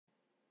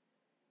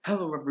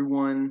Hello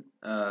everyone.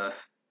 I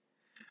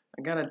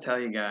gotta tell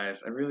you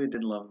guys, I really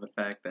did love the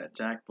fact that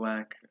Jack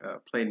Black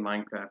played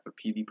Minecraft with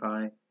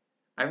PewDiePie.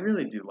 I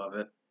really do love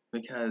it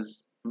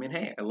because, I mean,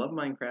 hey, I love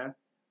Minecraft.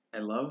 I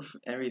love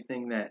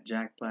everything that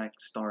Jack Black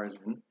stars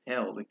in.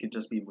 Hell, it could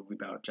just be a movie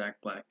about Jack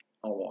Black.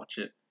 I'll watch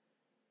it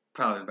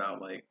probably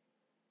about like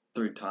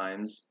 3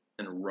 times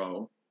in a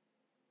row.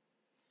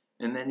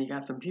 And then you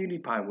got some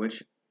PewDiePie,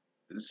 which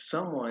is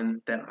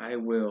someone that I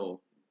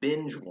will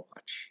binge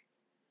watch.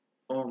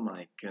 Oh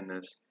my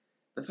goodness.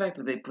 The fact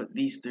that they put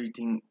these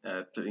bleh,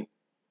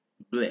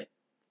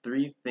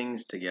 three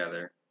things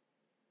together,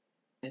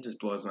 it just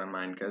blows my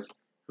mind because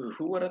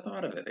who would have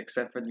thought of it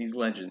except for these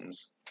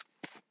legends?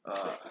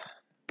 Uh,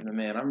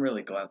 man, I'm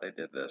really glad they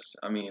did this.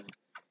 I mean,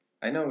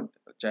 I know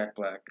Jack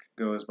Black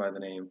goes by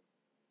the name.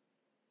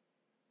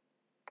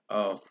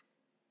 Oh,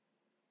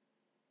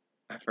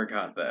 I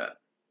forgot that.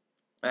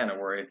 I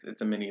don't worry,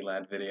 it's a mini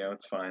lad video.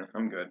 It's fine.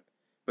 I'm good.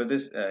 But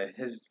his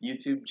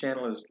YouTube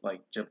channel is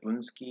like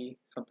Jablinski,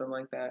 something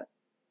like that.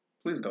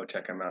 Please go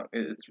check him out.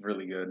 It's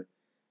really good.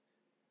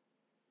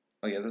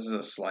 Oh yeah, this is a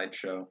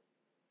slideshow.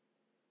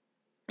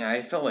 Yeah,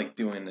 I felt like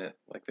doing it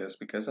like this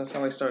because that's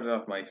how I started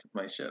off my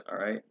shit. All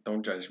right,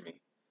 don't judge me.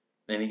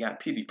 And he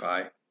got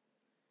PewDiePie.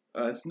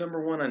 It's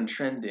 #1 on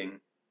trending.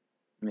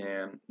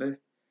 Man,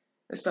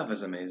 this stuff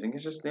is amazing.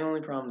 It's just the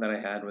only problem that I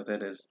had with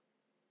it is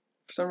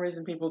for some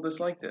reason people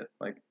disliked it.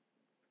 Like,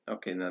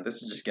 okay, now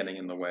this is just getting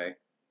in the way.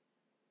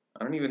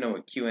 I don't even know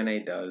what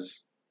Q&A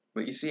does,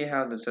 but you see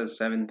how this says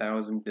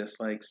 7,000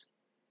 dislikes?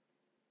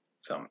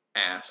 Some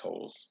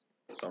assholes,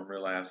 some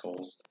real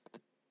assholes.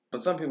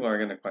 But some people are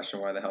gonna question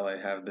why the hell I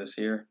have this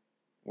here.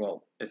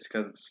 Well, it's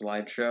because it's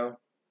slideshow.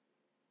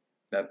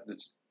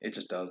 It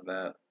just does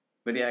that.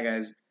 But yeah,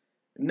 guys,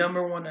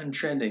 #1 on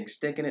trending,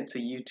 sticking it to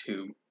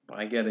YouTube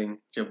by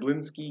getting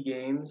Jablinski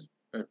Games,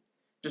 or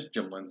just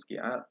Jablinski.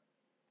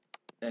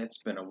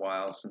 It's been a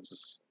while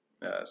since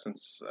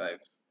I've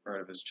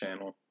heard of his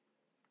channel.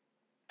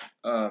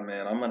 Oh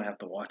man, I'm gonna have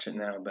to watch it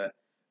now that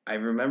I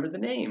remember the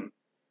name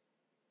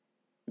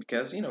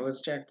because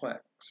it's Jack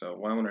Black. So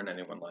why wouldn't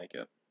anyone like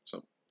it?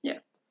 So yeah.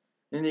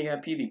 Then you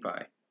got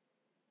PewDiePie.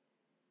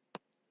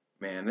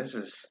 Man, this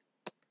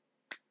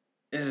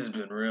has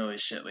been really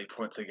shitly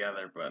put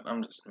together, but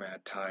I'm just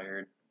mad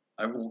tired.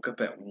 I woke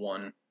up at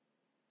 1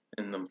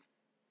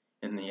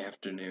 in the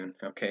afternoon,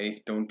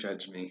 okay? Don't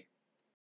judge me.